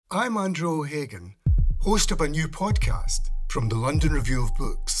I'm Andrew O'Hagan, host of a new podcast from the London Review of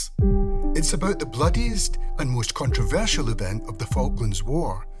Books. It's about the bloodiest and most controversial event of the Falklands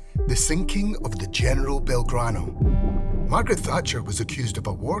War, the sinking of the General Belgrano. Margaret Thatcher was accused of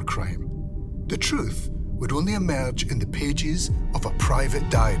a war crime. The truth would only emerge in the pages of a private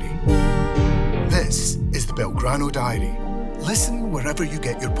diary. This is the Belgrano Diary. Listen wherever you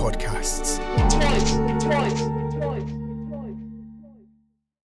get your podcasts. Twice.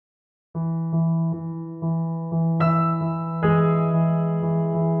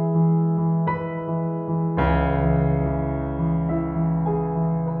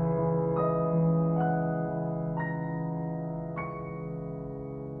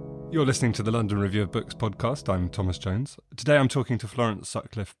 You're listening to the London Review of Books podcast. I'm Thomas Jones. Today I'm talking to Florence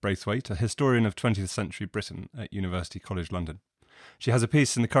Sutcliffe Braithwaite, a historian of 20th century Britain at University College London. She has a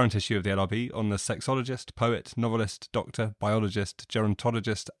piece in the current issue of the LRB on the sexologist, poet, novelist, doctor, biologist,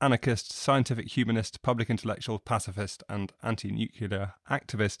 gerontologist, anarchist, scientific humanist, public intellectual, pacifist and anti-nuclear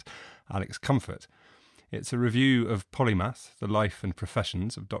activist Alex Comfort. It's a review of Polymath, the life and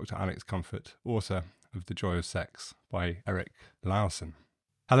professions of Dr. Alex Comfort, author of The Joy of Sex by Erik Lawson.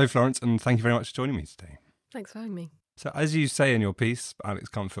 Hello, Florence, and thank you very much for joining me today. Thanks for having me. So, as you say in your piece, Alex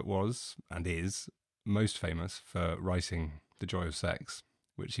Comfort was, and is, most famous for writing The Joy of Sex,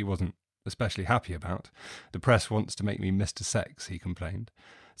 which he wasn't especially happy about. The press wants to make me Mr. Sex, he complained,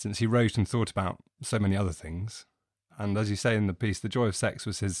 since he wrote and thought about so many other things. And as you say in the piece, The Joy of Sex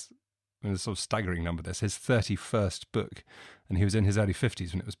was his, a sort of staggering number this, his 31st book, and he was in his early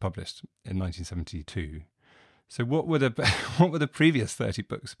 50s when it was published in 1972. So what were the previous 30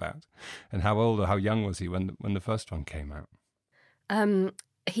 books about, and how old or how young was he when the first one came out?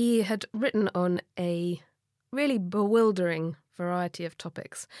 He had written on a really bewildering variety of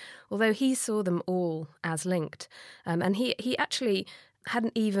topics, although he saw them all as linked. And he actually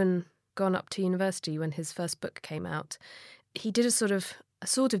hadn't even gone up to university when his first book came out. He did a sort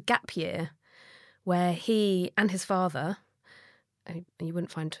of gap year where he and his father. You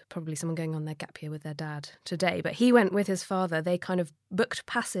wouldn't find probably someone going on their gap year with their dad today, but he went with his father. They kind of booked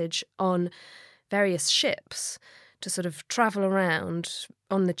passage on various ships to sort of travel around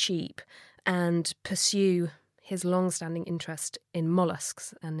on the cheap and pursue his long-standing interest in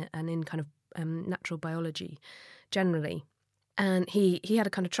mollusks and in kind of natural biology generally. And he had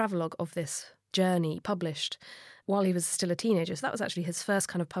a kind of travelogue of this journey published while he was still a teenager. So that was actually his first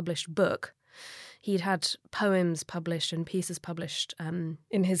kind of published book. He'd had poems published and pieces published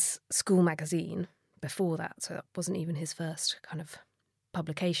in his school magazine before that, so that wasn't even his first kind of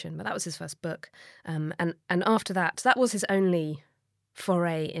publication, but that was his first book. And after that was his only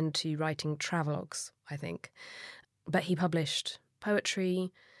foray into writing travelogues, I think. But he published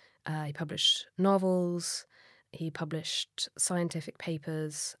poetry, he published novels, he published scientific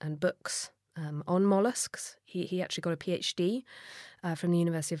papers and books on mollusks. He actually got a PhD from the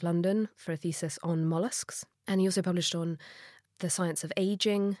University of London for a thesis on mollusks. And he also published on the science of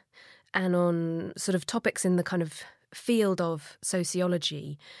aging and on sort of topics in the kind of field of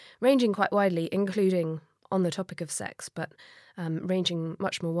sociology, ranging quite widely, including on the topic of sex, but ranging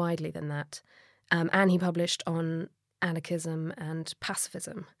much more widely than that. And he published on anarchism and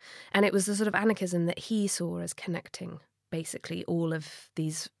pacifism. And it was the sort of anarchism that he saw as connecting basically all of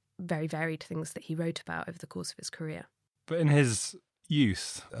these very varied things that he wrote about over the course of his career. But in his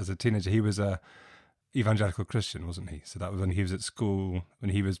youth, as a teenager, he was a evangelical Christian, wasn't he? So that was when he was at school,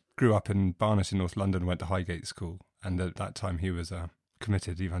 when he grew up in Barnet in North London, went to Highgate School, and at that time he was a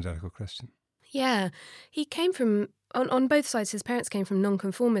committed evangelical Christian. Yeah, he came from, on both sides, his parents came from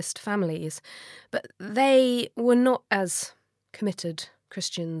nonconformist families, but they were not as committed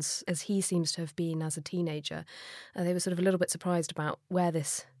Christians as he seems to have been as a teenager. They were sort of a little bit surprised about where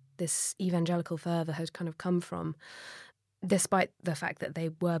this evangelical fervour had kind of come from, despite the fact that they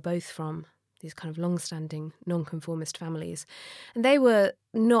were both from these kind of long-standing nonconformist families. And they were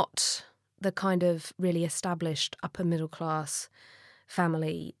not the kind of really established upper-middle-class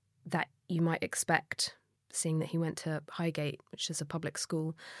family that you might expect, seeing that he went to Highgate, which is a public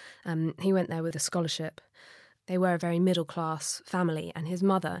school. He went there with a scholarship. They were a very middle-class family, and his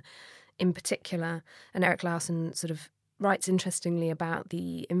mother in particular, and Erik Lawson sort of writes interestingly about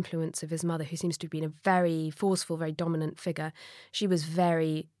the influence of his mother, who seems to have been a very forceful, very dominant figure. She was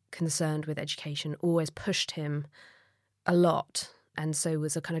very concerned with education, always pushed him a lot, and so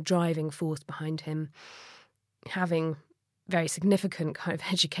was a kind of driving force behind him having very significant kind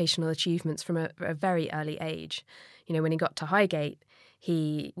of educational achievements from a very early age. You know, when he got to Highgate,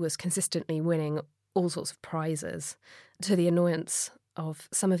 he was consistently winning all sorts of prizes to the annoyance of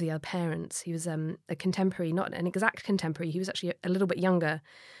some of the other parents. He was a contemporary, not an exact contemporary. He was actually a little bit younger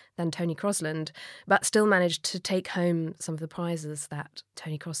than Tony Crosland, but still managed to take home some of the prizes that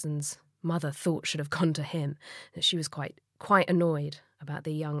Tony Crosland's mother thought should have gone to him. That she was quite annoyed about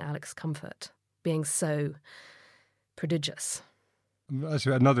the young Alex Comfort being so prodigious.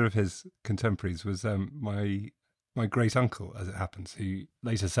 Actually, another of his contemporaries was my great uncle, as it happens, who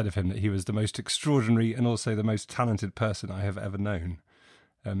later said of him that he was the most extraordinary and also the most talented person I have ever known.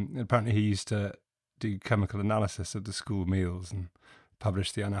 Apparently, he used to do chemical analysis of the school meals and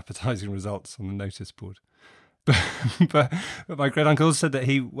publish the unappetising results on the notice board. But my great uncle said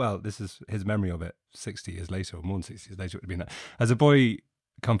that this is his memory of it, 60 years later, or more than 60 years later, it would have been that. As a boy,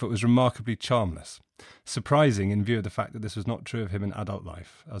 Comfort was remarkably charmless, surprising in view of the fact that this was not true of him in adult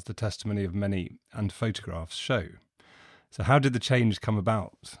life, as the testimony of many and photographs show. So how did the change come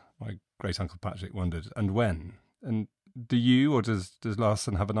about? My great uncle Patrick wondered, and when? And do you, or does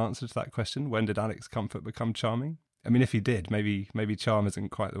Larson have an answer to that question? When did Alex Comfort become charming? I mean, if he did, maybe charm isn't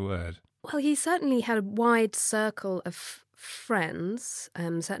quite the word. Well, he certainly had a wide circle of friends,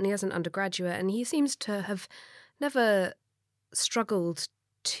 certainly as an undergraduate, and he seems to have never struggled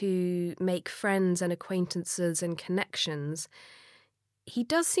to make friends and acquaintances and connections. He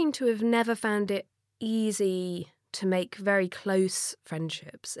does seem to have never found it easy to make very close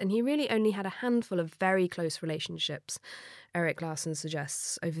friendships, and he really only had a handful of very close relationships, Erik Larson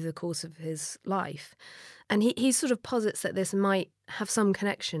suggests, over the course of his life. And he sort of posits that this might have some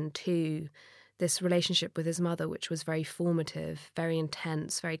connection to this relationship with his mother, which was very formative, very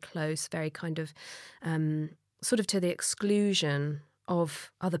intense, very close, very kind of sort of to the exclusion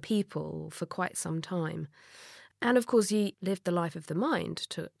of other people for quite some time. And of course, he lived the life of the mind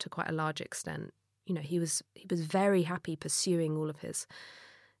to quite a large extent. You know, he was very happy pursuing all of his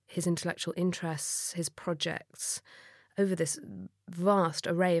intellectual interests, his projects, over this vast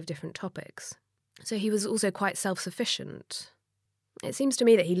array of different topics. So he was also quite self-sufficient. It seems to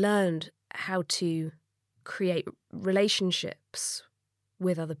me that he learned how to create relationships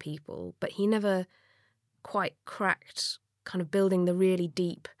with other people, but he never quite cracked kind of building the really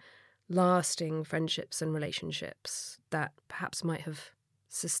deep, lasting friendships and relationships that perhaps might have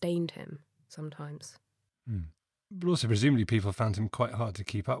sustained him sometimes. But also, presumably, people found him quite hard to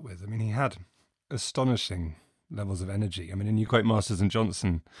keep up with. I mean, he had astonishing levels of energy. I mean, and you quote Masters and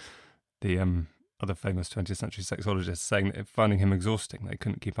Johnson, the other famous 20th century sexologist, saying that finding him exhausting, they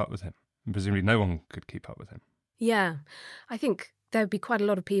couldn't keep up with him. And presumably no one could keep up with him. Yeah, I think there would be quite a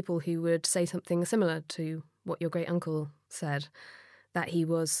lot of people who would say something similar to what your great uncle said, that he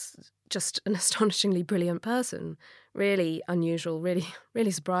was just an astonishingly brilliant person, really unusual, really,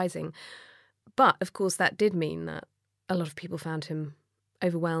 really surprising. But, of course, that did mean that a lot of people found him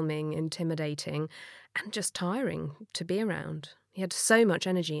overwhelming, intimidating, and just tiring to be around. He had so much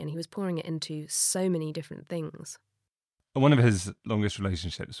energy and he was pouring it into so many different things. One of his longest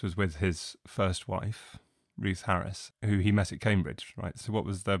relationships was with his first wife, Ruth Harris, who he met at Cambridge, right? So what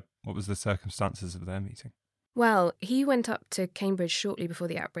was the circumstances of their meeting? Well, he went up to Cambridge shortly before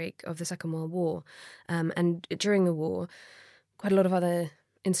the outbreak of the Second World War. And during the war, quite a lot of other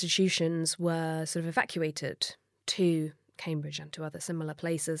institutions were sort of evacuated to Cambridge and to other similar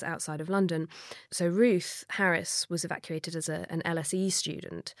places outside of London. So Ruth Harris was evacuated as an LSE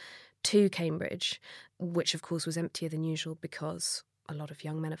student to Cambridge, which of course was emptier than usual because a lot of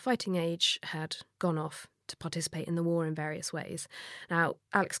young men of fighting age had gone off to participate in the war in various ways. Now,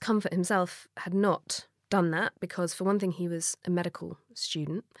 Alex Comfort himself had not done that because, for one thing, he was a medical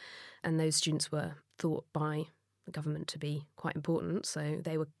student, and those students were thought by the government to be quite important, so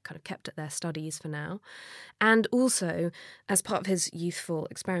they were kind of kept at their studies for now. And also, as part of his youthful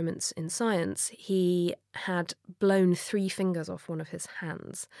experiments in science, he had blown 3 fingers off one of his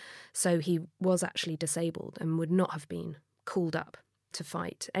hands, so he was actually disabled and would not have been called up to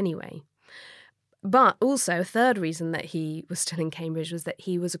fight anyway. But also, a third reason that he was still in Cambridge was that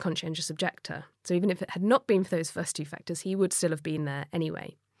he was a conscientious objector. So even if it had not been for those first 2 factors, he would still have been there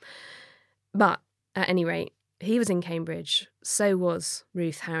anyway. But at any rate, he was in Cambridge, so was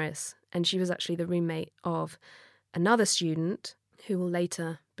Ruth Harris, and she was actually the roommate of another student who will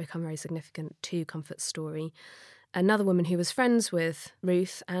later become very significant to Comfort's story, another woman who was friends with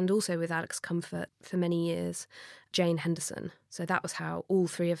Ruth and also with Alex Comfort for many years, Jane Henderson. So that was how all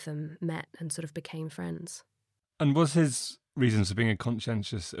 3 of them met and sort of became friends. And was his reasons for being a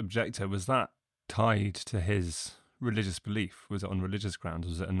conscientious objector, was that tied to his religious belief? Was it on religious grounds?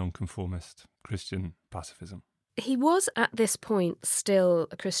 Was it a nonconformist Christian pacifism? He was at this point still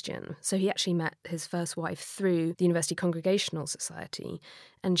a Christian, so he actually met his first wife through the University Congregational Society,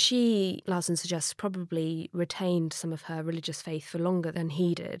 and she, Larson suggests, probably retained some of her religious faith for longer than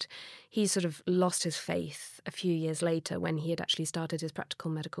he did. He sort of lost his faith a few years later when he had actually started his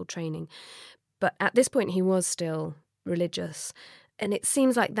practical medical training. But at this point he was still religious, and it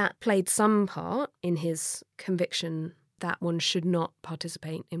seems like that played some part in his conviction that one should not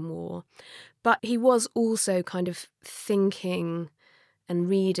participate in war. But he was also kind of thinking and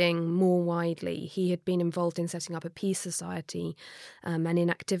reading more widely. He had been involved in setting up a peace society and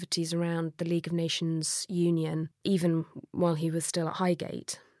in activities around the League of Nations Union, even while he was still at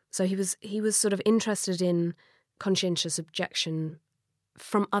Highgate. So he was sort of interested in conscientious objection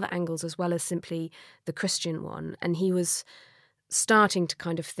from other angles as well as simply the Christian one. And he was starting to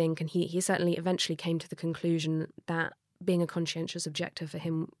kind of think, and he certainly eventually came to the conclusion that being a conscientious objector for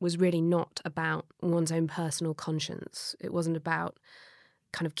him was really not about one's own personal conscience. It wasn't about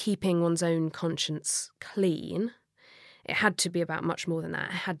kind of keeping one's own conscience clean. It had to be about much more than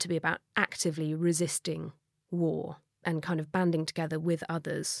that. It had to be about actively resisting war and kind of banding together with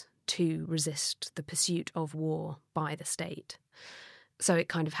others to resist the pursuit of war by the state. So it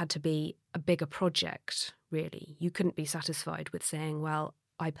kind of had to be a bigger project, really. You couldn't be satisfied with saying, well,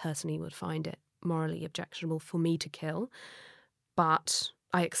 I personally would find it morally objectionable for me to kill, but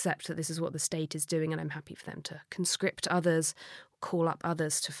I accept that this is what the state is doing and I'm happy for them to conscript others, call up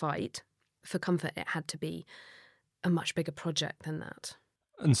others to fight. For comfort, it had to be a much bigger project than that.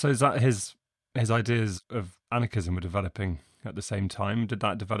 And so is that his ideas of anarchism were developing at the same time? Did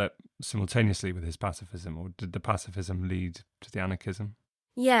that develop simultaneously with his pacifism, or did the pacifism lead to the anarchism?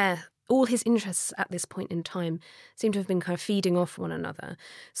 Yeah, all his interests at this point in time seem to have been kind of feeding off one another.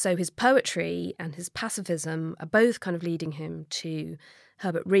 So his poetry and his pacifism are both kind of leading him to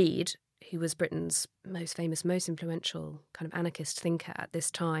Herbert Reed, who was Britain's most famous, most influential kind of anarchist thinker at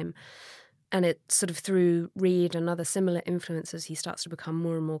this time. And it's sort of through Reed and other similar influences, he starts to become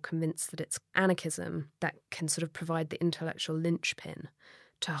more and more convinced that it's anarchism that can sort of provide the intellectual linchpin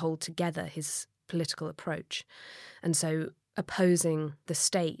to hold together his political approach. And so opposing the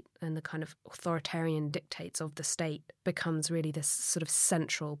state and the kind of authoritarian dictates of the state becomes really this sort of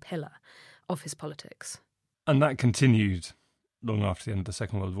central pillar of his politics. And that continued long after the end of the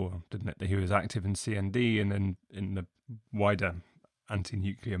Second World War, didn't it? That he was active in CND and then in the wider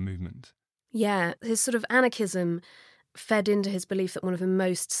anti-nuclear movement. Yeah, his sort of anarchism fed into his belief that one of the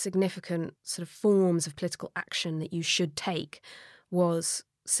most significant sort of forms of political action that you should take was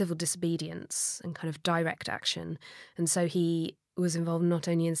civil disobedience and kind of direct action. And so he was involved not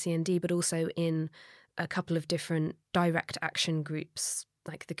only in CND but also in a couple of different direct action groups,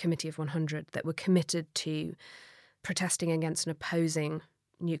 like the Committee of 100, that were committed to protesting against and opposing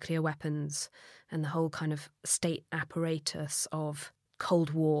nuclear weapons and the whole kind of state apparatus of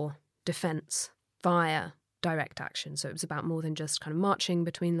Cold War defence via direct action. So it was about more than just kind of marching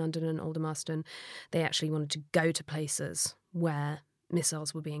between London and Aldermaston. They actually wanted to go to places where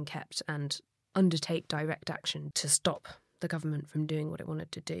missiles were being kept and undertake direct action to stop the government from doing what it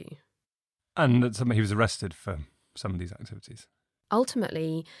wanted to do. And he was arrested for some of these activities.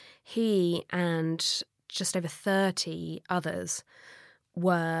 Ultimately, he and just over 30 others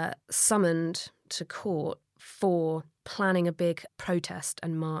were summoned to court for planning a big protest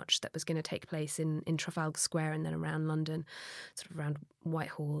and march that was going to take place in Trafalgar Square and then around London, sort of around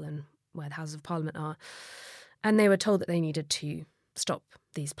Whitehall and where the Houses of Parliament are. And they were told that they needed to stop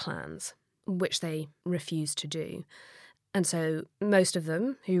these plans, which they refused to do. And so most of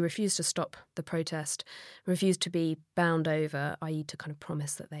them who refused to stop the protest refused to be bound over, i.e. to kind of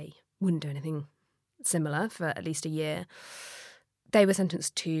promise that they wouldn't do anything similar for at least a year. They were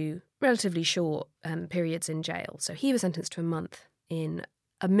sentenced to relatively short periods in jail. So he was sentenced to a month in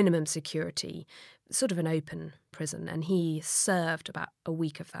a minimum security, sort of an open prison, and he served about a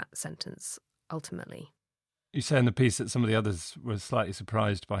week of that sentence ultimately. You say in the piece that some of the others were slightly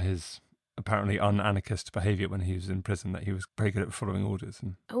surprised by his apparently un-anarchist behaviour when he was in prison, that he was very good at following orders.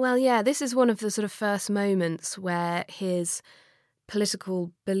 Well, yeah, this is one of the sort of first moments where his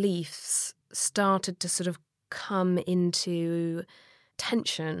political beliefs started to sort of come into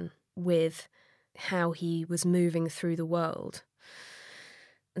tension with how he was moving through the world.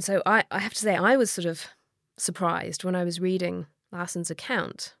 And so I have to say, I was sort of surprised when I was reading Larson's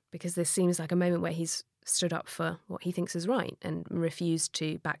account, because this seems like a moment where he's stood up for what he thinks is right and refused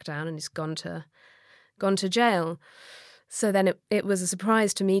to back down, and he's gone to jail. So then it was a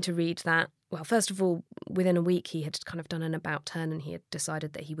surprise to me to read that, well, first of all, within a week he had kind of done an about turn and he had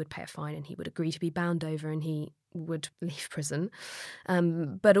decided that he would pay a fine and he would agree to be bound over, and he would leave prison,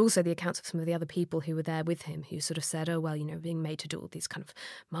 but also the accounts of some of the other people who were there with him who sort of said, oh, well, being made to do all these kind of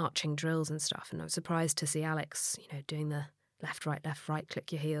marching drills and stuff. And I was surprised to see Alex, doing the left, right,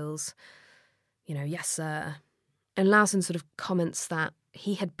 click your heels, yes, sir. And Lawson sort of comments that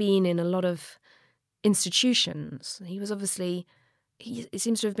he had been in a lot of institutions. He was obviously, he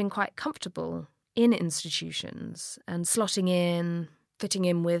seems to have been quite comfortable in institutions and slotting in, fitting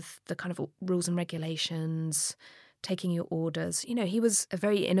in with the kind of rules and regulations, taking your orders. He was a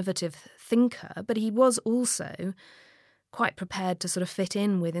very innovative thinker, but he was also quite prepared to sort of fit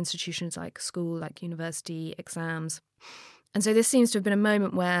in with institutions like school, like university, exams. And so this seems to have been a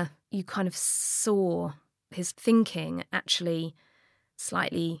moment where you kind of saw his thinking actually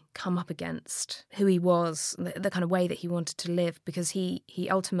slightly come up against who he was, the kind of way that he wanted to live, because he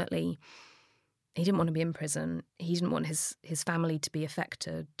ultimately... he didn't want to be in prison. He didn't want his family to be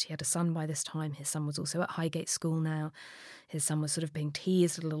affected. He had a son by this time. His son was also at Highgate School now. His son was sort of being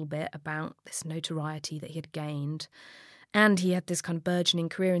teased a little bit about this notoriety that he had gained. And he had this kind of burgeoning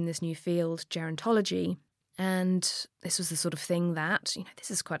career in this new field, gerontology. And this was the sort of thing that, this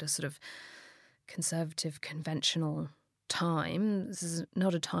is quite a sort of conservative, conventional time. This is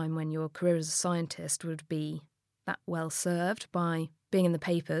not a time when your career as a scientist would be that well served by being in the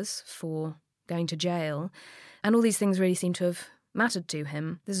papers for going to jail, and all these things really seem to have mattered to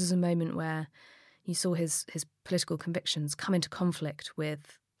him. This was a moment where you saw his political convictions come into conflict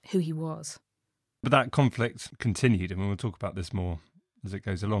with who he was. But that conflict continued, and we'll talk about this more as it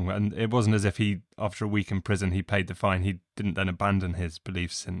goes along. And it wasn't as if he, after a week in prison, he paid the fine. He didn't then abandon his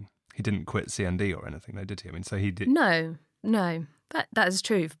beliefs, and he didn't quit CND or anything, though, did he? I mean, so he did. No, that is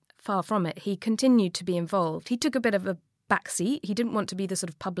true. Far from it. He continued to be involved. He took a bit of a backseat. He didn't want to be the sort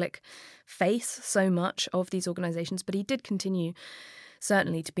of public face so much of these organisations, but he did continue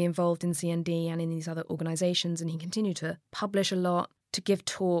certainly to be involved in CND and in these other organisations, and he continued to publish a lot, to give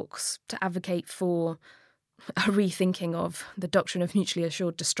talks, to advocate for a rethinking of the doctrine of mutually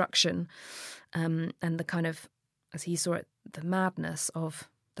assured destruction, and the kind of, as he saw it, the madness of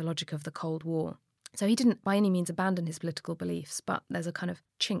the logic of the Cold War. So he didn't by any means abandon his political beliefs, but there's a kind of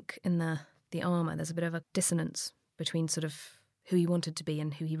chink in the armour. There's a bit of a dissonance between sort of who he wanted to be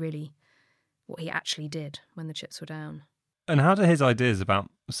and what he actually did when the chips were down. And how do his ideas about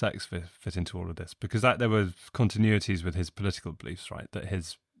sex fit into all of this? Because there were continuities with his political beliefs, right? That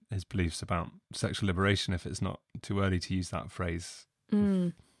his beliefs about sexual liberation, if it's not too early to use that phrase,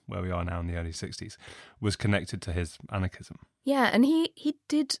 where we are now in the early 60s, was connected to his anarchism. Yeah, and he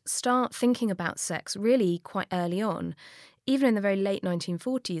did start thinking about sex really quite early on. Even in the very late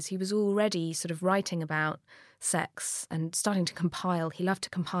 1940s, he was already sort of writing about sex and starting to compile. He loved to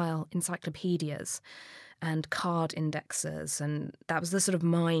compile encyclopedias and card indexes, and that was the sort of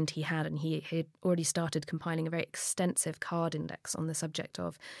mind he had, and he had already started compiling a very extensive card index on the subject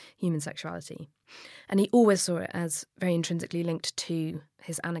of human sexuality. And he always saw it as very intrinsically linked to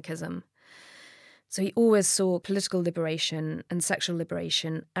his anarchism. So he always saw political liberation and sexual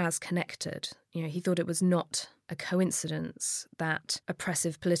liberation as connected. He thought it was not a coincidence that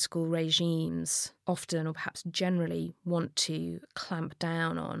oppressive political regimes often, or perhaps generally, want to clamp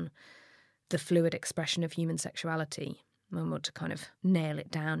down on the fluid expression of human sexuality and want to kind of nail it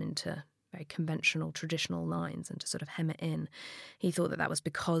down into very conventional, traditional lines and to sort of hem it in. He thought that was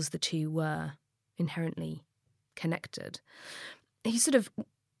because the two were inherently connected. He sort of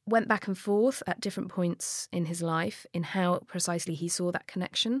went back and forth at different points in his life in how precisely he saw that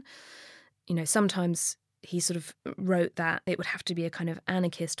connection. Sometimes he sort of wrote that it would have to be a kind of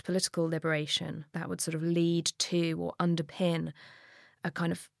anarchist political liberation that would sort of lead to or underpin a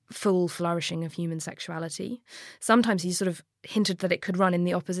kind of full flourishing of human sexuality. Sometimes he sort of hinted that it could run in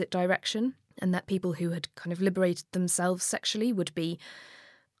the opposite direction, and that people who had kind of liberated themselves sexually would be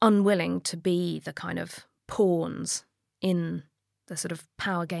unwilling to be the kind of pawns in the sort of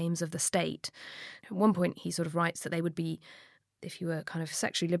power games of the state. At one point he sort of writes that they would be, if you were kind of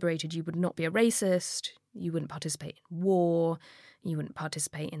sexually liberated, you would not be a racist, you wouldn't participate in war, you wouldn't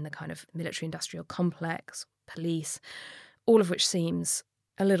participate in the kind of military-industrial complex, police, all of which seems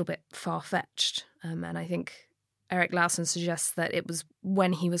a little bit far-fetched. And I think Erik Lawson suggests that it was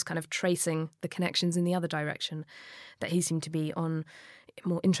when he was kind of tracing the connections in the other direction that he seemed to be on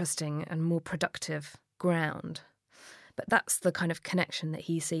more interesting and more productive ground. But that's the kind of connection that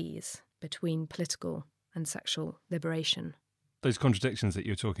he sees between political and sexual liberation. Those contradictions that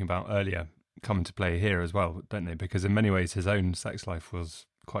you were talking about earlier come into play here as well, don't they? Because in many ways his own sex life was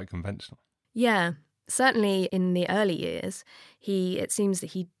quite conventional. Yeah. certainly in the early years, it seems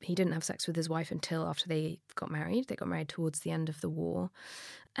that he didn't have sex with his wife until after they got married. They got married towards the end of the war.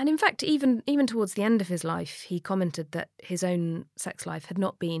 And in fact, even towards the end of his life, he commented that his own sex life had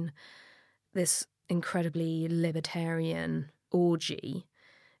not been this incredibly libertarian orgy.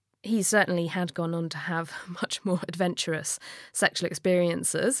 He certainly had gone on to have much more adventurous sexual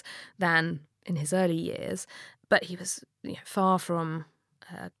experiences than in his early years, but he was far from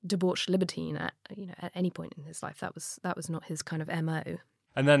debauched libertine at any point in his life. That was not his kind of MO.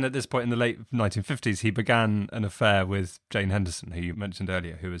 And then at this point in the late 1950s, he began an affair with Jane Henderson, who you mentioned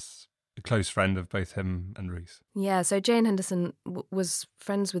earlier, who was a close friend of both him and Ruth. Yeah, so Jane Henderson was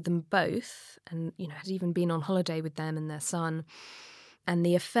friends with them both and, had even been on holiday with them and their son. And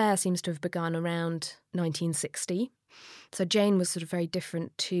the affair seems to have begun around 1960. So Jane was sort of very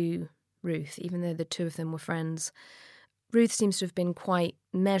different to Ruth, even though the two of them were friends. Ruth seems to have been quite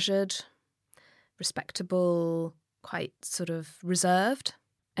measured, respectable, quite sort of reserved.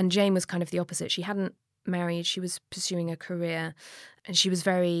 And Jane was kind of the opposite. She hadn't married, she was pursuing a career, and she was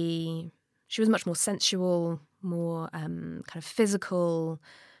much more sensual, more kind of physical,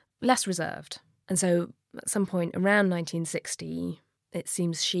 less reserved. And so at some point around 1960, it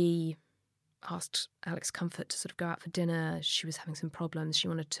seems she asked Alex Comfort to sort of go out for dinner. She was having some problems. She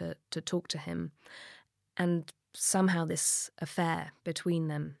wanted to talk to him. And somehow this affair between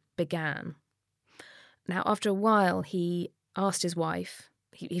them began. Now, after a while, he asked his wife,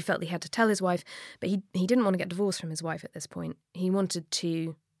 he felt he had to tell his wife, but he didn't want to get divorced from his wife at this point. He wanted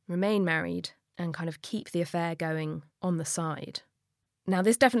to remain married and kind of keep the affair going on the side. Now,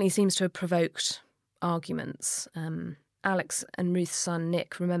 this definitely seems to have provoked arguments. Alex and Ruth's son,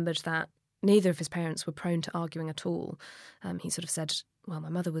 Nick, remembered that neither of his parents were prone to arguing at all. He sort of said, well, my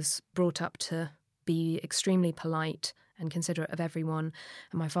mother was brought up to be extremely polite and considerate of everyone,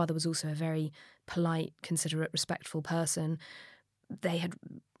 and my father was also a very polite, considerate, respectful person. They had,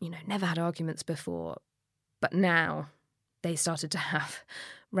 never had arguments before, but now they started to have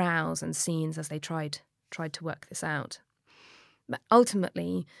rows and scenes as they tried to work this out. But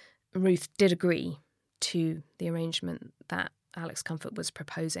ultimately, Ruth did agree to the arrangement that Alex Comfort was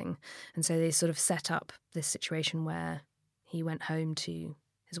proposing, and so they sort of set up this situation where he went home to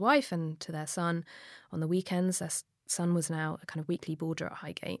his wife and to their son on the weekends. Their son was now a kind of weekly boarder at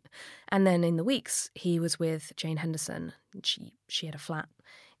Highgate. And then in the weeks, he was with Jane Henderson. She had a flat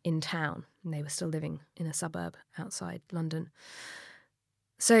in town, and they were still living in a suburb outside London.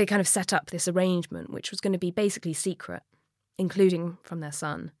 So he kind of set up this arrangement, which was going to be basically secret, including from their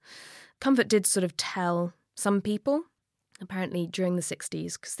son. Comfort did sort of tell some people, apparently during the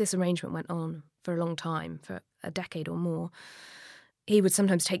 60s, because this arrangement went on for a long time, for a decade or more. He would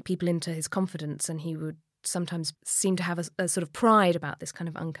sometimes take people into his confidence, and he would sometimes seem to have a sort of pride about this kind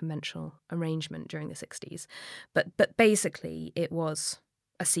of unconventional arrangement during the 60s. But basically it was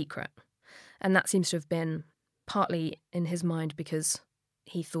a secret. And that seems to have been partly in his mind because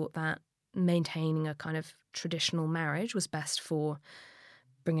he thought that maintaining a kind of traditional marriage was best for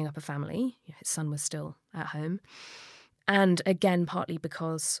bringing up a family. His son was still at home. And again, partly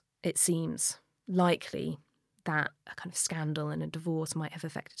because it seems likely that a kind of scandal and a divorce might have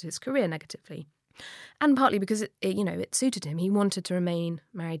affected his career negatively. And partly because it suited him. He wanted to remain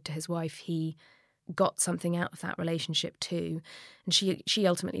married to his wife. He got something out of that relationship too. And she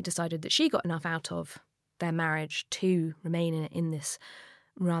ultimately decided that she got enough out of their marriage to remain in this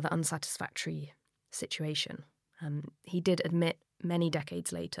rather unsatisfactory situation. He did admit many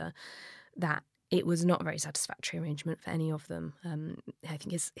decades later that it was not a very satisfactory arrangement for any of them. I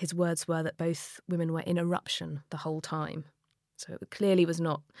think his words were that both women were in eruption the whole time. So it clearly was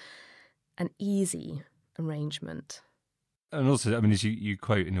not an easy arrangement. And also, as you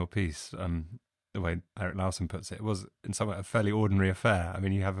quote in your piece, the way Erik Lawson puts it, it was in some way a fairly ordinary affair.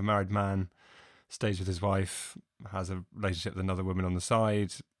 You have a married man, stays with his wife, has a relationship with another woman on the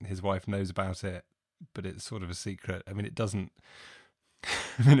side. His wife knows about it, but it's sort of a secret. It doesn't...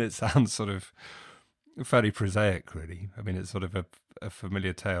 it sounds sort of fairly prosaic, really. It's sort of a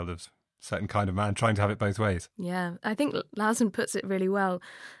familiar tale of certain kind of man trying to have it both ways. Yeah, I think Lawson puts it really well.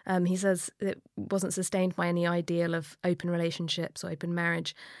 He says it wasn't sustained by any ideal of open relationships or open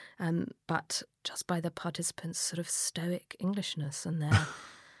marriage, but just by the participants' sort of stoic Englishness and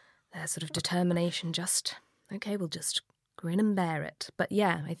their sort of determination. We'll just grin and bear it. But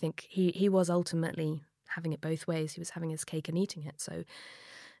yeah, I think he was ultimately having it both ways. He was having his cake and eating it. So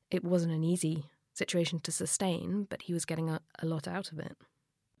it wasn't an easy situation to sustain, but he was getting a lot out of it.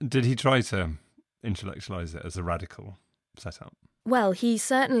 Did he try to intellectualise it as a radical setup? Well, he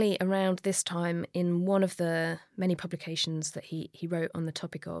certainly, around this time, in one of the many publications that he wrote on the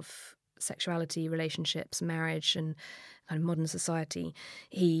topic of sexuality, relationships, marriage, and kind of modern society,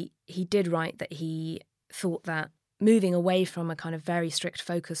 he did write that he thought that moving away from a kind of very strict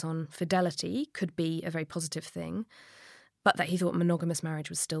focus on fidelity could be a very positive thing, but that he thought monogamous marriage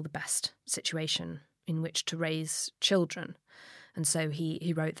was still the best situation in which to raise children. And so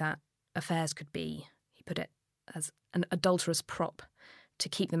he wrote that affairs could be, he put it as an adulterous prop to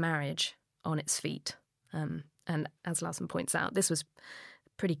keep the marriage on its feet. And as Larson points out, this was a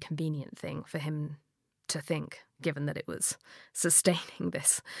pretty convenient thing for him to think, given that it was sustaining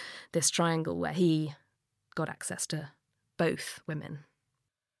this triangle where he got access to both women.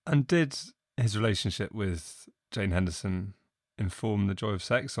 And did his relationship with Jane Henderson inform The Joy of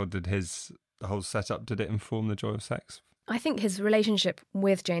Sex, or did the whole setup, did it inform The Joy of Sex? I think his relationship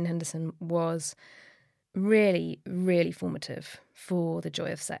with Jane Henderson was really, really formative for The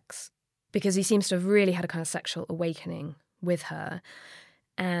Joy of Sex, because he seems to have really had a kind of sexual awakening with her.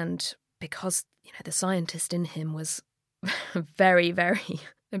 And because, the scientist in him was a very, very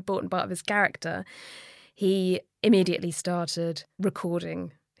important part of his character, he immediately started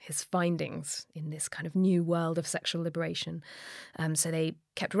recording his findings in this kind of new world of sexual liberation. So they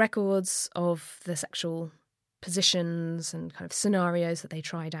kept records of the sexual positions and kind of scenarios that they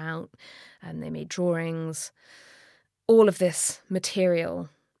tried out, and they made drawings. All of this material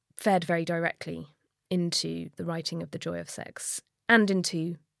fed very directly into the writing of The Joy of Sex, and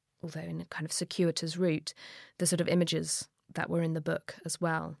into, although in a kind of circuitous route, the sort of images that were in the book as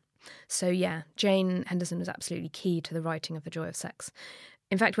well. So yeah, Jane Henderson was absolutely key to the writing of The Joy of Sex.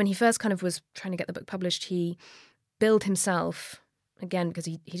 In fact, when he first kind of was trying to get the book published, he billed himself, again, because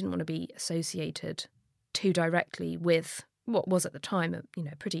he didn't want to be associated too directly with what was at the time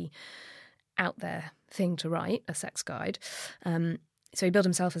a pretty out there thing to write, a sex guide. So he billed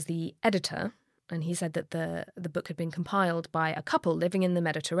himself as the editor, and he said that the book had been compiled by a couple living in the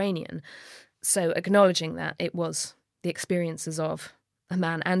Mediterranean. So acknowledging that it was the experiences of a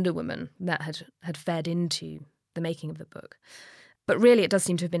man and a woman that had fed into the making of the book. But really, it does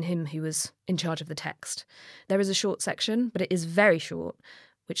seem to have been him who was in charge of the text. There is a short section, but it is very short,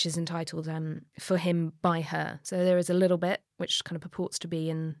 which is entitled For Him by Her. So there is a little bit which kind of purports to be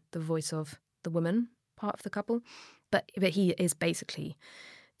in the voice of the woman part of the couple, but he is basically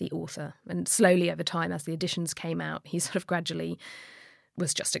the author. And slowly over time, as the editions came out, he sort of gradually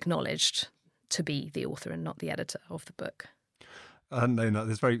was just acknowledged to be the author and not the editor of the book. No,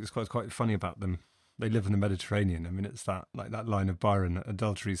 it's quite funny about them. They live in the Mediterranean. I mean, it's that line of Byron,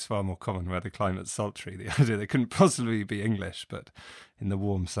 adultery is far more common where the climate's sultry. The idea they couldn't possibly be English, but in the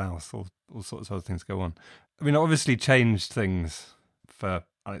warm south, all sorts of other things go on. I mean, it obviously changed things for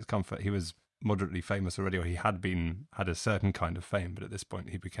Alex Comfort. He was moderately famous already, or he had a certain kind of fame, but at this point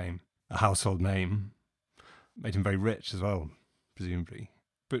he became a household name. Made him very rich as well, presumably.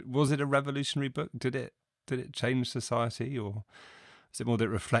 But was it a revolutionary book? Did it change society, or is it more that it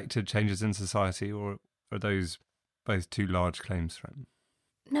reflected changes in society, or are those both too large claims for him?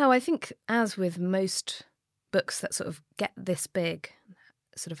 No, I think as with most books that sort of get this big,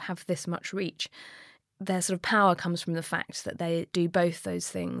 sort of have this much reach, their sort of power comes from the fact that they do both those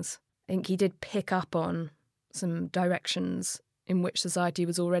things. I think he did pick up on some directions in which society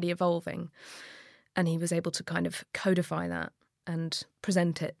was already evolving, and he was able to kind of codify that and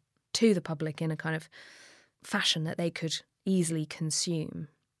present it to the public in a kind of fashion that they could easily consume.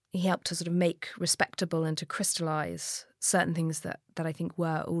 He helped to sort of make respectable and to crystallise certain things that I think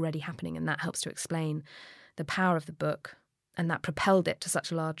were already happening, and that helps to explain the power of the book, and that propelled it to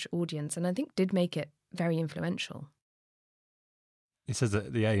such a large audience, and I think did make it very influential. He says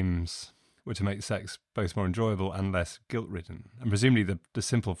that the aims were to make sex both more enjoyable and less guilt-ridden, and presumably the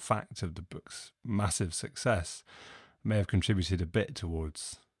simple fact of the book's massive success may have contributed a bit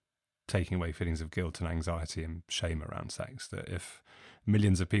towards taking away feelings of guilt and anxiety and shame around sex, that if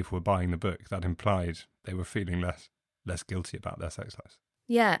millions of people were buying the book, that implied they were feeling less guilty about their sex lives.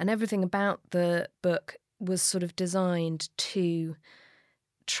 Yeah, and everything about the book was sort of designed to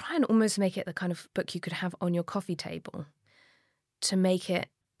try and almost make it the kind of book you could have on your coffee table, to make it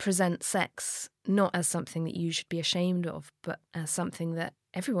present sex not as something that you should be ashamed of, but as something that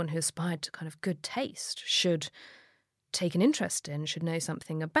everyone who aspired to kind of good taste should take an interest in, should know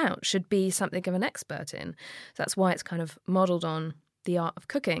something about, should be something of an expert in. So that's why it's kind of modelled on the art of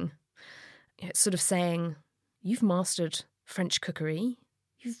cooking. It's sort of saying, you've mastered French cookery,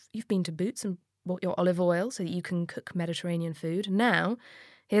 you've been to Boots and bought your olive oil so that you can cook Mediterranean food. Now,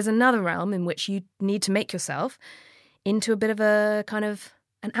 here's another realm in which you need to make yourself into a bit of a kind of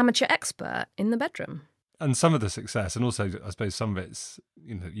an amateur expert in the bedroom. And some of the success, and also I suppose some of it's,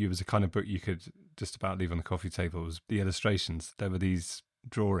 you as a kind of book you could just about leave on the coffee table, was the illustrations. There were these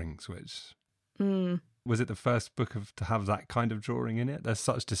drawings, which... Mm. Was it the first book to have that kind of drawing in it? There's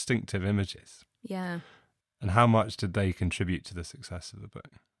such distinctive images. Yeah. And how much did they contribute to the success of the book?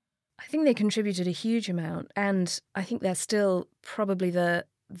 I think they contributed a huge amount, and I think they're still probably the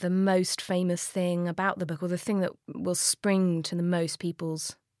most famous thing about the book, or the thing that will spring to the most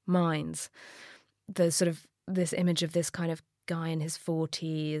people's minds. The sort of this image of this kind of guy in his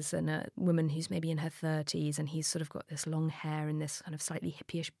 40s and a woman who's maybe in her 30s, and he's sort of got this long hair and this kind of slightly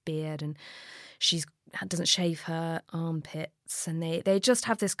hippie-ish beard, and she doesn't shave her armpits, and they just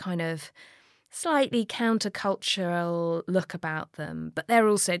have this kind of slightly countercultural look about them, but they're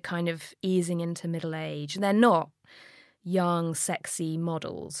also kind of easing into middle age. They're not young, sexy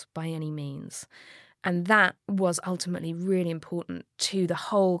models by any means. And that was ultimately really important to the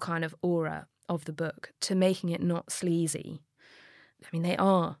whole kind of aura of the book, to making it not sleazy. I mean, they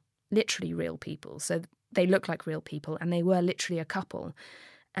are literally real people, so they look like real people, and they were literally a couple,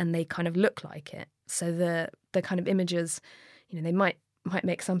 and they kind of look like it. So the kind of images, they might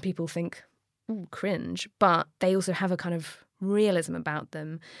make some people think, ooh, cringe, but they also have a kind of realism about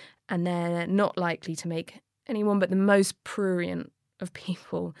them, and they're not likely to make anyone but the most prurient of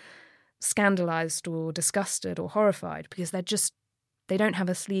people scandalised or disgusted or horrified, because they don't have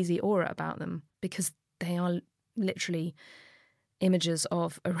a sleazy aura about them, because they are literally images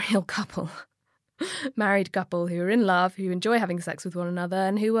of a real couple, married couple who are in love, who enjoy having sex with one another,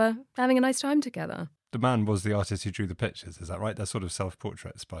 and who are having a nice time together. The man was the artist who drew the pictures, is that right? They're sort of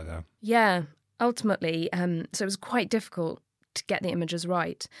self-portraits by there. Yeah, ultimately. So it was quite difficult to get the images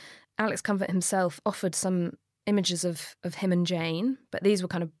right. Alex Comfort himself offered some images of him and Jane, but these were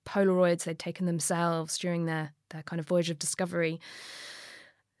kind of Polaroids they'd taken themselves during their kind of voyage of discovery,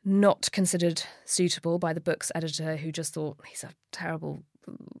 not considered suitable by the book's editor, who just thought, these are terrible,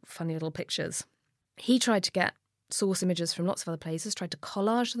 funny little pictures. He tried to get source images from lots of other places, tried to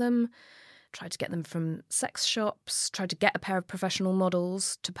collage them, tried to get them from sex shops, tried to get a pair of professional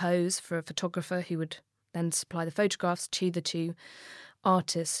models to pose for a photographer who would then supply the photographs to the two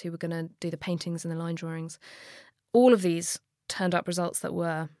artists who were going to do the paintings and the line drawings. All of these turned up results that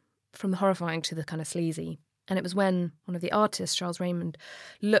were from the horrifying to the kind of sleazy. And it was when one of the artists, Charles Raymond,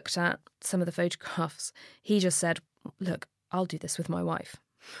 looked at some of the photographs, he just said, look, I'll do this with my wife.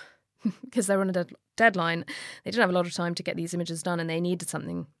 Because they were on a deadline. They didn't have a lot of time to get these images done, and they needed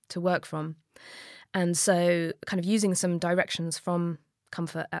something to work from. And so kind of using some directions from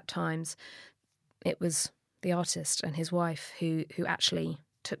Comfort at times, it was the artist and his wife who actually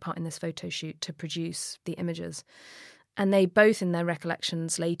took part in this photo shoot to produce the images. And they both, in their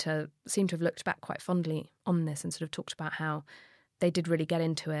recollections later, seem to have looked back quite fondly on this and sort of talked about how they did really get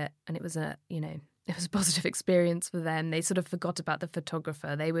into it, and it was a positive experience for them. They sort of forgot about the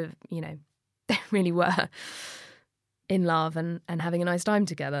photographer. They were, they really were in love and having a nice time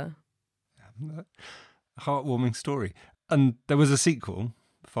together. Heartwarming story. And there was a sequel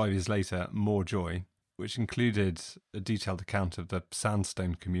 5 years later, More Joy, which included a detailed account of the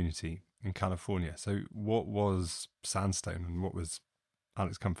Sandstone community in California. So what was Sandstone, and what was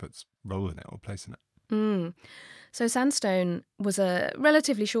Alex Comfort's role in it or place in it? So Sandstone was a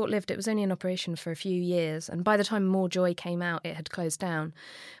relatively short-lived, it was only in operation for a few years, and by the time More Joy came out, it had closed down.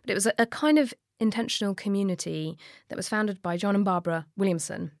 But it was a kind of intentional community that was founded by John and Barbara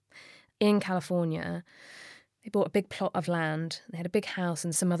Williamson in California. They bought a big plot of land, they had a big house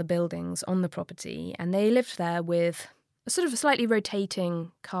and some other buildings on the property, and they lived there with a sort of a slightly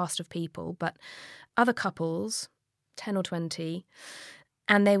rotating cast of people, but other couples, 10 or 20,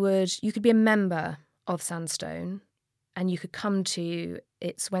 and you could be a member of Sandstone, and you could come to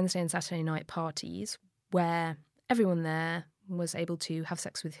its Wednesday and Saturday night parties where everyone there was able to have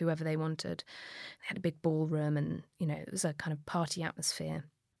sex with whoever they wanted. They had a big ballroom, and it was a kind of party atmosphere.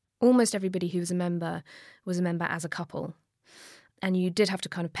 Almost everybody who was a member as a couple, and you did have to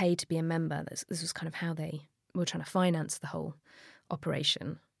kind of pay to be a member. This was kind of how they were trying to finance the whole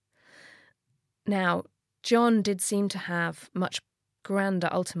operation. Now, John did seem to have much grander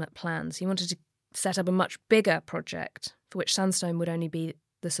ultimate plans. He wanted to set up a much bigger project for which Sandstone would only be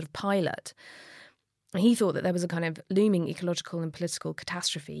the sort of pilot. He thought that there was a kind of looming ecological and political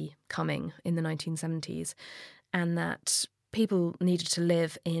catastrophe coming in the 1970s, and that people needed to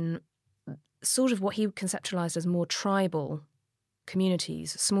live in sort of what he conceptualised as more tribal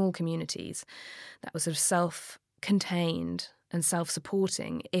communities, small communities that were sort of self-contained and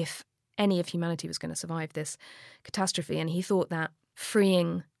self-supporting if any of humanity was going to survive this catastrophe. And he thought that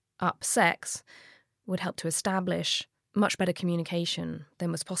freeing up sex would help to establish much better communication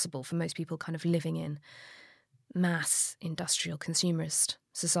than was possible for most people kind of living in mass industrial consumerist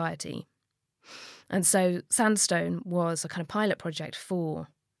society. And so Sandstone was a kind of pilot project for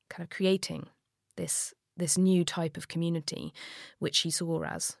kind of creating this new type of community, which he saw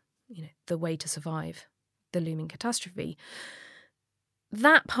as, the way to survive the looming catastrophe.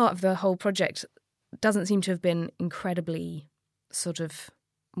 That part of the whole project doesn't seem to have been incredibly sort of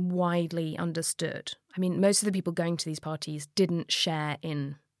widely understood. I mean, most of the people going to these parties didn't share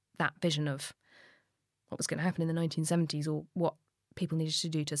in that vision of what was going to happen in the 1970s or what people needed to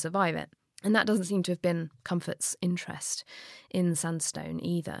do to survive it. And that doesn't seem to have been Comfort's interest in Sandstone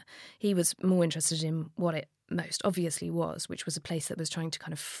either. He was more interested in what it most obviously was, which was a place that was trying to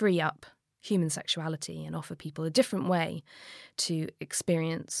kind of free up human sexuality and offer people a different way to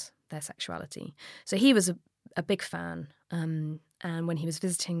experience their sexuality. So he was a big fan. And when he was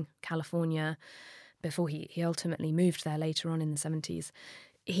visiting California, before he ultimately moved there later on in the 70s,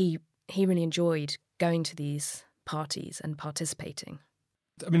 he really enjoyed going to these parties and participating.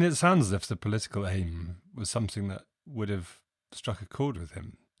 I mean, it sounds as if the political aim was something that would have struck a chord with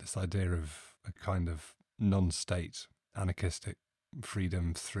him, this idea of a kind of non-state, anarchistic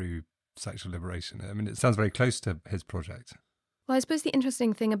freedom through sexual liberation. I mean, it sounds very close to his project. Well, I suppose the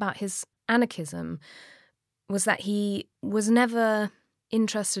interesting thing about his anarchism was that he was never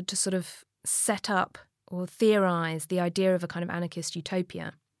interested to sort of set up or theorise the idea of a kind of anarchist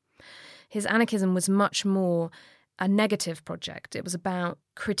utopia. His anarchism was much more a negative project. It was about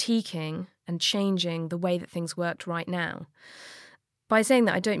critiquing and changing the way that things worked right now. By saying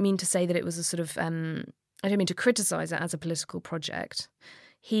that, I don't mean to say that it was a sort of, I don't mean to criticise it as a political project.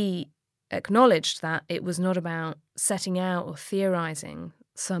 He acknowledged that it was not about setting out or theorising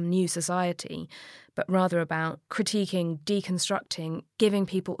some new society, but rather about critiquing, deconstructing, giving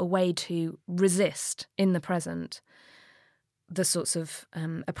people a way to resist in the present the sorts of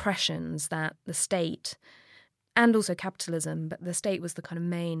oppressions that the state and also capitalism, but the state was the kind of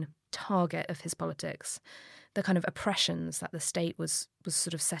main target of his politics, the kind of oppressions that the state was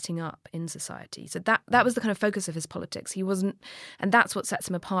sort of setting up in society. So that was the kind of focus of his politics. He wasn't, and that's what sets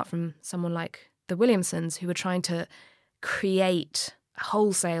him apart from someone like the Williamsons, who were trying to create a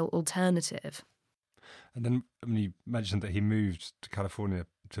wholesale alternative. And then, I mean, you mentioned that he moved to California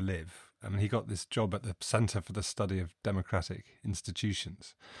to live. I mean, he got this job at the Center for the Study of Democratic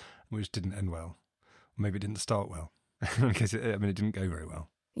Institutions, which didn't end well. Maybe it didn't start well. Because it didn't go very well.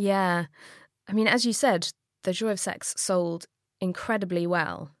 Yeah. I mean, as you said, The Joy of Sex sold incredibly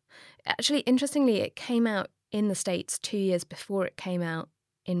well. Actually, interestingly, it came out in the States 2 years before it came out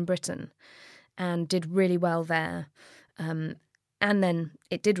in Britain and did really well there. And then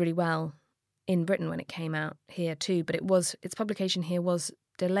it did really well in Britain when it came out here too. But its publication here was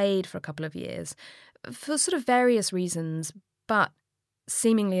delayed for a couple of years for sort of various reasons, but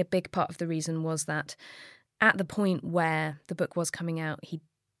seemingly a big part of the reason was that at the point where the book was coming out, he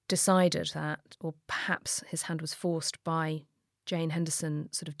decided that, or perhaps his hand was forced by Jane Henderson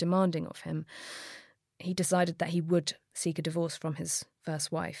sort of demanding of him, he decided that he would seek a divorce from his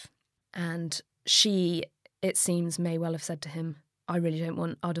first wife. And she, it seems, may well have said to him, I really don't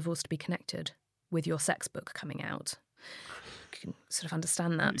want our divorce to be connected with your sex book coming out. You can sort of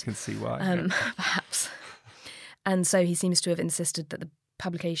understand that. You can see why. Perhaps. And so he seems to have insisted that the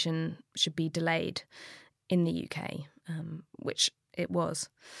publication should be delayed in the UK, which it was.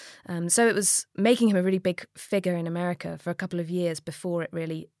 So it was making him a really big figure in America for a couple of years before it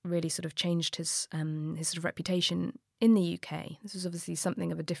really sort of changed his sort of reputation in the UK. This was obviously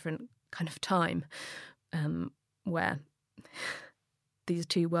something of a different kind of time where these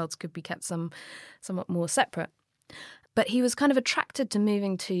two worlds could be kept somewhat more separate. But he was kind of attracted to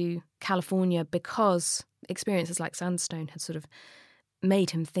moving to California because experiences like Sandstone had sort of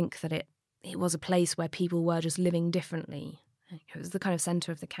made him think that it was a place where people were just living differently. It was the kind of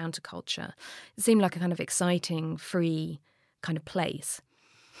centre of the counterculture. It seemed like a kind of exciting, free kind of place.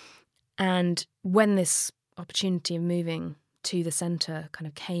 And when this opportunity of moving to the centre kind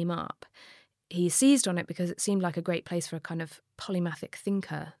of came up, he seized on it because it seemed like a great place for a kind of polymathic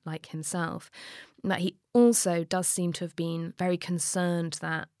thinker like himself. And that he also does seem to have been very concerned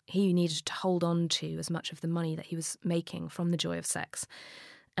that he needed to hold on to as much of the money that he was making from The Joy of Sex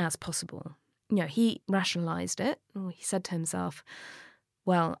as possible. You know, he rationalised it. He said to himself,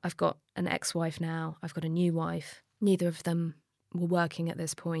 well, I've got an ex-wife now, I've got a new wife. Neither of them were working at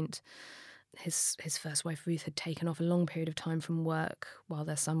this point. His first wife, Ruth, had taken off a long period of time from work while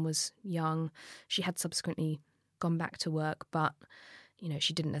their son was young. She had subsequently gone back to work, but, you know,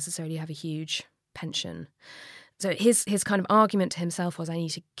 she didn't necessarily have a huge pension. So his kind of argument to himself was, I need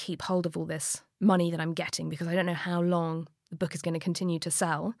to keep hold of all this money that I'm getting because I don't know how long the book is going to continue to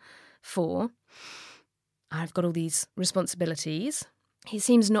sell for. I've got all these responsibilities. he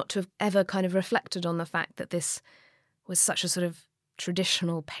seems not to have ever kind of reflected on the fact that this was such a sort of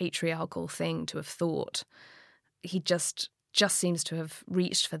traditional patriarchal thing to have thought. He just seems to have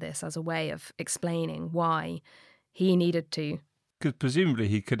reached for this as a way of explaining why he needed to. Because presumably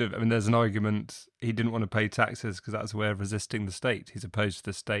he could have, I mean, there's an argument he didn't want to pay taxes because that's a way of resisting the state. He's opposed to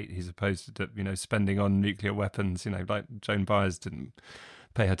the state. He's opposed to, spending on nuclear weapons, like Joan Baez didn't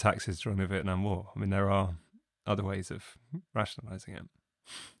pay her taxes during the Vietnam War. I mean, there are other ways of rationalising it.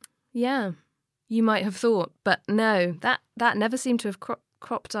 Yeah, you might have thought, but no, that never seemed to have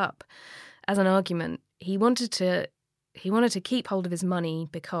cropped up as an argument. He wanted to keep hold of his money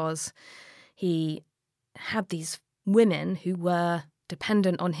because he had these women who were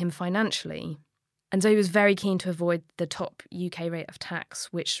dependent on him financially. And so he was very keen to avoid the top UK rate of tax,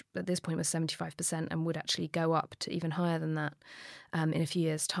 which at this point was 75% and would actually go up to even higher than that in a few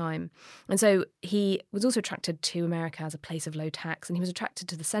years' time. And so he was also attracted to America as a place of low tax, and he was attracted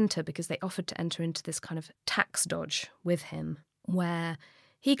to the centre because they offered to enter into this kind of tax dodge with him, where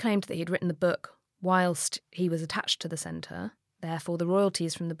he claimed that he had written the book whilst he was attached to the centre. Therefore, the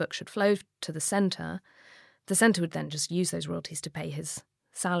royalties from the book should flow to the centre. The centre would then just use those royalties to pay his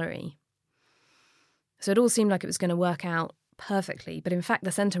salary. So it all seemed like it was going to work out perfectly, but in fact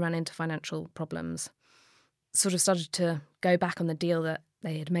the centre ran into financial problems, sort of started to go back on the deal that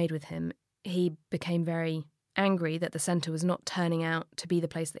they had made with him. He became very angry that the centre was not turning out to be the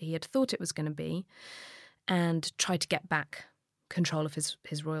place that he had thought it was going to be, and tried to get back control of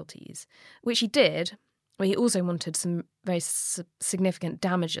his royalties, which he did. Well, he also wanted some very significant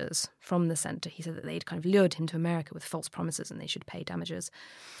damages from the centre. He said that they'd kind of lured him to America with false promises and they should pay damages.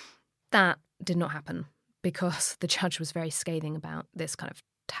 That did not happen because the judge was very scathing about this kind of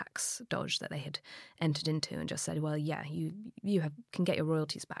tax dodge that they had entered into and just said, well, yeah, you can get your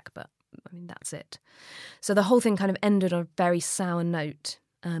royalties back, but I mean, that's it. So the whole thing kind of ended on a very sour note,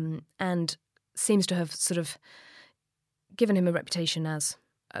 and seems to have sort of given him a reputation as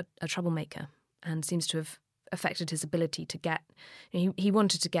a troublemaker, and seems to have affected his ability to get, he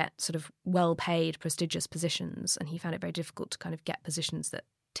wanted to get sort of well-paid, prestigious positions, and he found it very difficult to kind of get positions that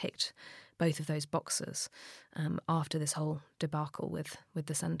ticked both of those boxes after this whole debacle with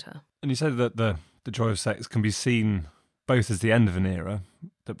the centre. And you said that the Joy of Sex can be seen both as the end of an era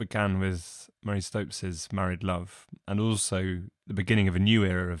that began with Marie Stopes's Married Love, and also the beginning of a new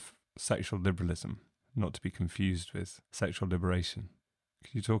era of sexual liberalism, not to be confused with sexual liberation.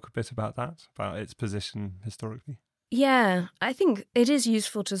 Could you talk a bit about that, about its position historically? Yeah, I think it is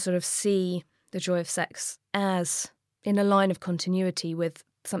useful to sort of see the Joy of Sex as in a line of continuity with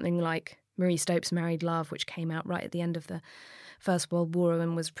something like Marie Stopes' Married Love, which came out right at the end of the First World War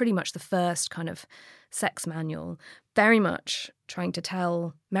and was pretty much the first kind of sex manual, very much trying to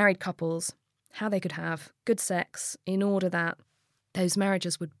tell married couples how they could have good sex in order that those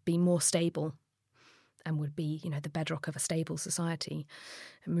marriages would be more stable and would be, the bedrock of a stable society.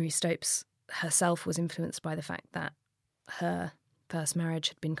 And Marie Stopes herself was influenced by the fact that her first marriage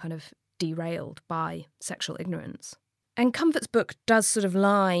had been kind of derailed by sexual ignorance. And Comfort's book does sort of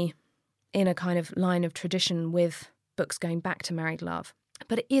lie in a kind of line of tradition with books going back to Married Love.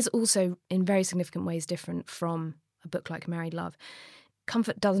 But it is also in very significant ways different from a book like Married Love.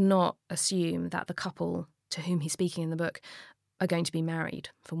 Comfort does not assume that the couple to whom he's speaking in the book are going to be married,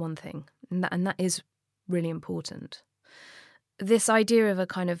 for one thing. And that is really important. This idea of a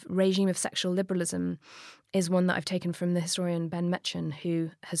kind of regime of sexual liberalism is one that I've taken from the historian Ben Metchen,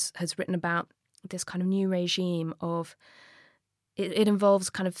 who has written about this kind of new regime of, it involves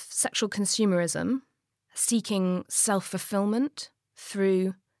kind of sexual consumerism, seeking self-fulfillment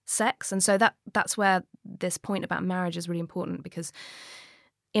through sex. And so that's where this point about marriage is really important, because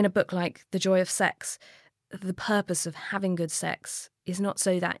in a book like The Joy of Sex, the purpose of having good sex is not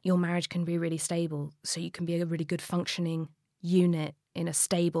so that your marriage can be really stable, so you can be a really good functioning unit in a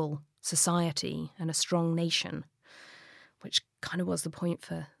stable society and a strong nation, which kind of was the point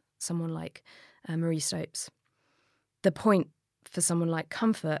for someone like Marie Stopes. The point for someone like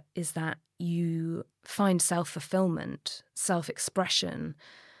Comfort is that you find self-fulfillment, self-expression,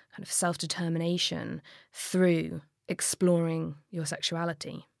 kind of self-determination through exploring your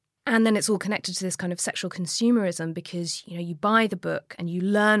sexuality. And then it's all connected to this kind of sexual consumerism because, you buy the book and you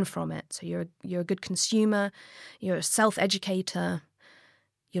learn from it. So you're a good consumer, you're a self-educator,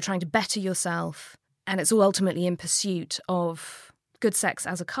 you're trying to better yourself, and it's all ultimately in pursuit of good sex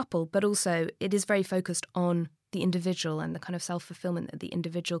as a couple, but also it is very focused on the individual and the kind of self-fulfillment that the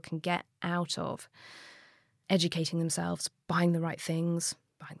individual can get out of educating themselves, buying the right things,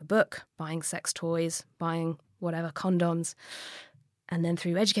 buying the book, buying sex toys, buying whatever, condoms. And then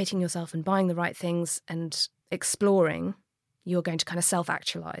through educating yourself and buying the right things and exploring, you're going to kind of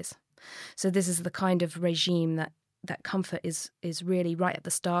self-actualize. So this is the kind of regime that Comfort is really right at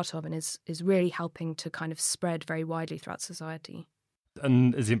the start of, and is really helping to kind of spread very widely throughout society.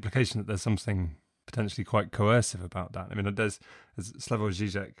 And is the implication that there's something potentially quite coercive about that? I mean, as Slavoj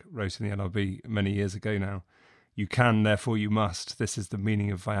Žižek wrote in the LRB many years ago now, you can, therefore you must. This is the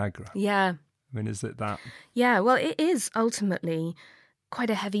meaning of Viagra. Yeah. I mean, is it that? Yeah, well, it is ultimately quite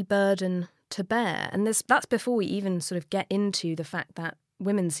a heavy burden to bear. And that's before we even sort of get into the fact that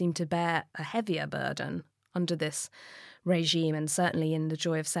women seem to bear a heavier burden under this regime, and certainly in The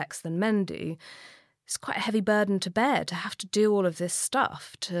Joy of Sex, than men do. It's quite a heavy burden to bear, to have to do all of this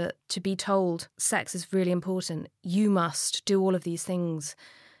stuff, to be told sex is really important. You must do all of these things.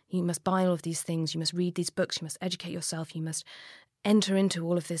 You must buy all of these things. You must read these books. You must educate yourself. You must enter into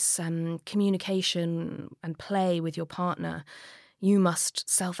all of this communication and play with your partner. You must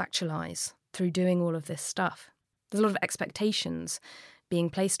self-actualize through doing all of this stuff. There's a lot of expectations being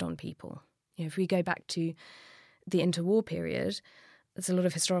placed on people. You know, if we go back to the interwar period, there's a lot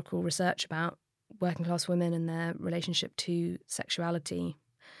of historical research about working class women and their relationship to sexuality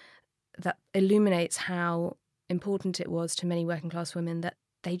that illuminates how important it was to many working class women that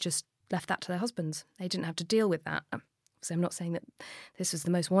they just left that to their husbands. They didn't have to deal with that. So I'm not saying that this was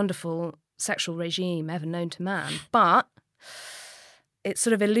the most wonderful sexual regime ever known to man, but it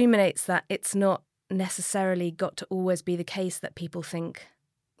sort of illuminates that it's not necessarily got to always be the case that people think,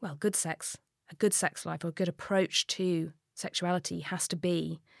 well, good sex, a good sex life, or a good approach to sexuality has to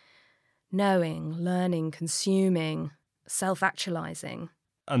be knowing, learning, consuming, self-actualizing.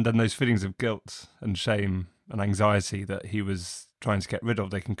 And then those feelings of guilt and shame and anxiety that he was trying to get rid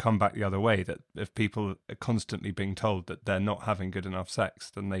of, they can come back the other way, that if people are constantly being told that they're not having good enough sex,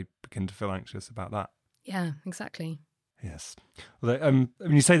 then they begin to feel anxious about that. Yeah, exactly. Yes. Although, I mean,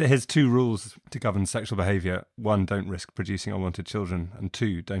 you say that his 2 rules to govern sexual behaviour: 1, don't risk producing unwanted children, and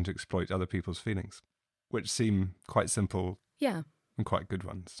 2, don't exploit other people's feelings, which seem quite simple. Yeah. And quite good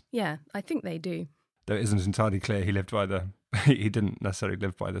ones. Yeah, I think they do. Though it isn't entirely clear he lived by he didn't necessarily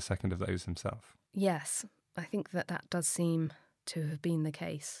live by the second of those himself. Yes, I think that does seem to have been the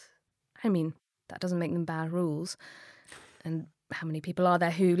case. I mean, that doesn't make them bad rules. And how many people are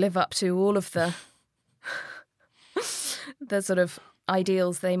there who live up to all of the the sort of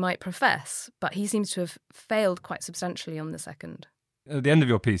ideals they might profess? But he seems to have failed quite substantially on the second. At the end of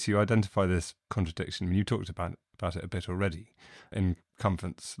your piece, you identify this contradiction. I mean, you talked about it a bit already in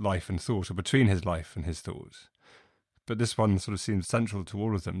Comfort's life and thought, or between his life and his thought. But this one sort of seems central to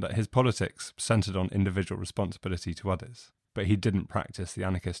all of them, that his politics centred on individual responsibility to others, but he didn't practice the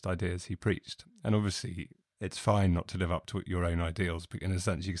anarchist ideas he preached. And obviously, it's fine not to live up to your own ideals, but in a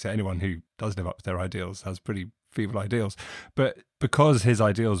sense, you could say anyone who does live up to their ideals has pretty feeble ideals. But because his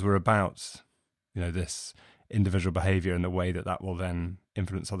ideals were about, this individual behaviour and the way that will then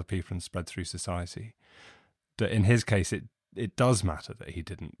influence other people and spread through society, that in his case it does matter that he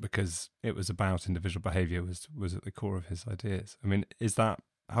didn't, because it was about individual behaviour was at the core of his ideas. I mean,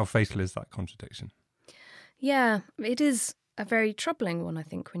 how fatal is that contradiction? Yeah, it is a very troubling one, I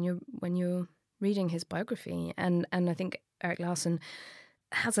think, when you're reading his biography, and I think Erik Larson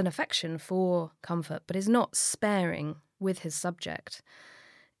has an affection for Comfort, but is not sparing with his subject.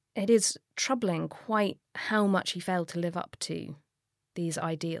 It is troubling quite how much he failed to live up to these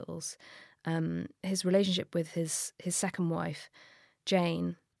ideals. His relationship with his second wife,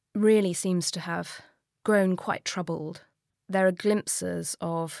 Jane, really seems to have grown quite troubled. There are glimpses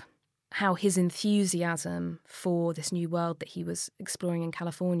of how his enthusiasm for this new world that he was exploring in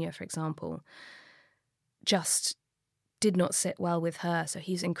California, for example, just did not sit well with her. So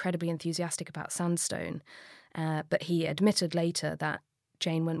he's incredibly enthusiastic about Sandstone, but he admitted later that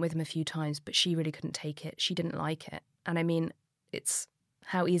Jane went with him a few times, but she really couldn't take it. She didn't like it. And I mean, it's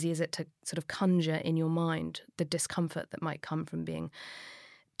how easy is it to sort of conjure in your mind the discomfort that might come from being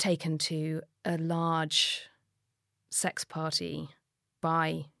taken to a large sex party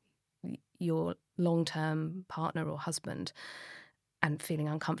by your long-term partner or husband and feeling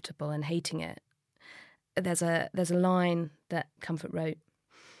uncomfortable and hating it. There's a line that Comfort wrote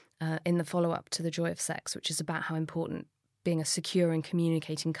in the follow-up to The Joy of Sex, which is about how important being a secure and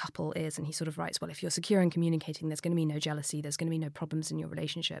communicating couple is. And he sort of writes, well, if you're secure and communicating, there's going to be no jealousy, there's going to be no problems in your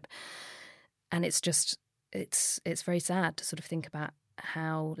relationship. And it's very sad to sort of think about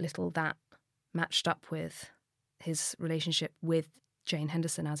how little that matched up with his relationship with Jane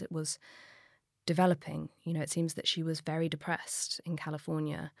Henderson as it was developing. It seems that she was very depressed in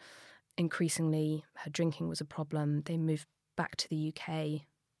California. Increasingly, her drinking was a problem. They moved back to the UK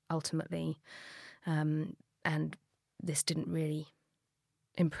ultimately, and this didn't really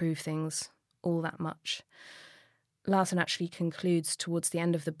improve things all that much. Larson actually concludes towards the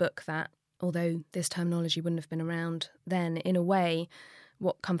end of the book that, although this terminology wouldn't have been around then, in a way,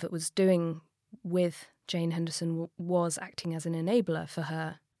 what Comfort was doing with Jane Henderson was acting as an enabler for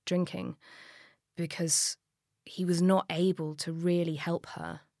her drinking, because he was not able to really help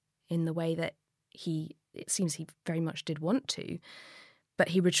her in the way that it seems he very much did want to, but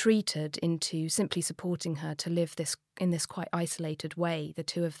he retreated into simply supporting her to live in this quite isolated way, the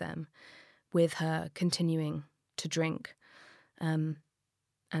two of them, with her continuing to drink and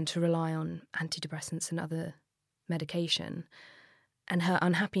to rely on antidepressants and other medication. And her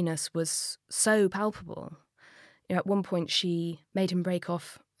unhappiness was so palpable. At one point, she made him break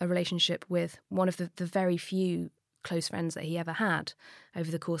off a relationship with one of the very few close friends that he ever had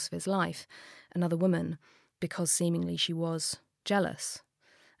over the course of his life, another woman, because seemingly she was jealous.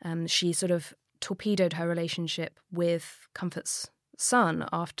 She sort of torpedoed her relationship with Comfort's son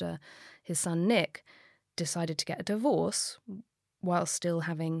after his son Nick decided to get a divorce while still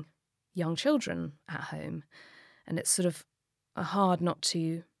having young children at home. And it's sort of hard not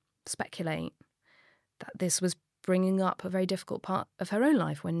to speculate that this was bringing up a very difficult part of her own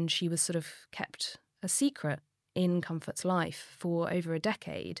life when she was sort of kept a secret in Comfort's life for over a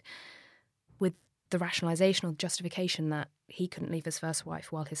decade, with the rationalisation or justification that he couldn't leave his first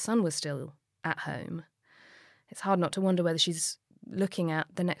wife while his son was still at home. It's hard not to wonder whether she's looking at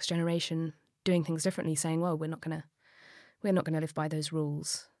the next generation doing things differently, saying, well, we're not going to live by those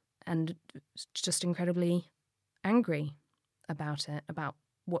rules, and just incredibly angry about it, about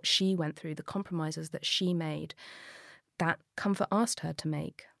what she went through, the compromises that she made, that Comfort asked her to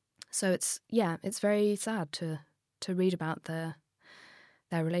make. So it's very sad to read about their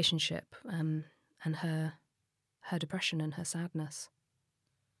relationship and her depression and her sadness.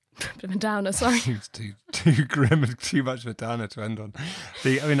 Bit of a downer, sorry. It's too grim and too much of a downer to end on.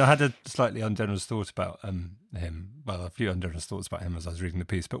 I had a slightly ungenerous thought about him. Well, a few ungenerous thoughts about him as I was reading the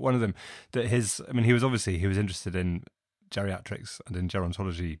piece, but one of them that he was interested in geriatrics and in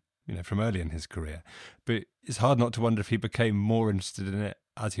gerontology, from early in his career. But it's hard not to wonder if he became more interested in it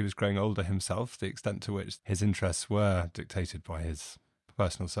as he was growing older himself, the extent to which his interests were dictated by his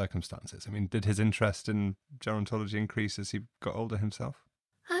personal circumstances. Did his interest in gerontology increase as he got older himself?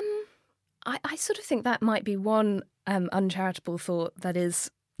 I sort of think that might be one uncharitable thought that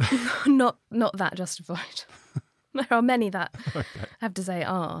is not that justified. There are many that I have to say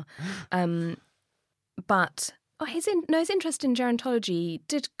are. But his interest in gerontology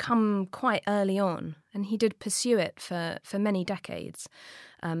did come quite early on, and he did pursue it for many decades.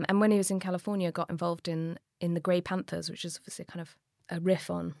 And when he was in California, got involved in the Grey Panthers, which is obviously kind of a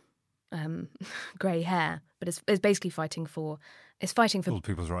riff on grey hair, but it's basically fighting for old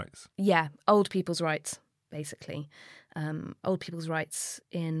people's rights. Yeah, old people's rights, basically. Old people's rights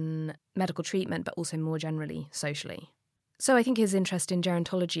in medical treatment, but also more generally socially. So I think his interest in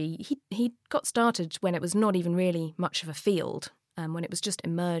gerontology, he got started when it was not even really much of a field, when it was just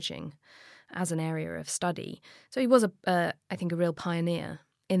emerging as an area of study. So he was, I think, a real pioneer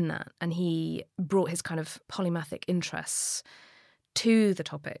in that, and he brought his kind of polymathic interests to the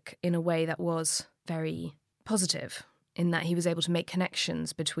topic in a way that was very positive, in that he was able to make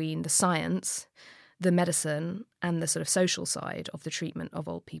connections between the science, the medicine, and the sort of social side of the treatment of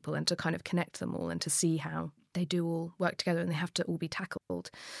old people, and to kind of connect them all and to see how they do all work together and they have to all be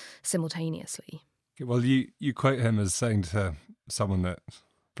tackled simultaneously. Well, you quote him as saying to someone that,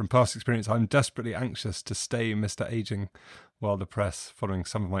 from past experience, I'm desperately anxious to stay Mr. Aging, while the press, following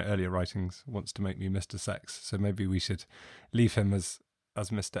some of my earlier writings, wants to make me Mr. Sex. So maybe we should leave him as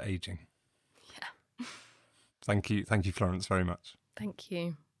Mr. Aging. Yeah. Thank you, Florence, very much. Thank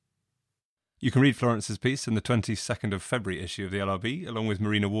you. You can read Florence's piece in the 22nd of February issue of the LRB, along with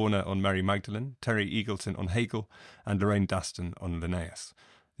Marina Warner on Mary Magdalene, Terry Eagleton on Hegel, and Lorraine Daston on Linnaeus.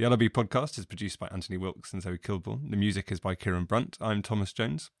 The LRB podcast is produced by Anthony Wilkes and Zoe Kilbourne. The music is by Kieran Brunt. I'm Thomas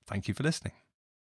Jones. Thank you for listening.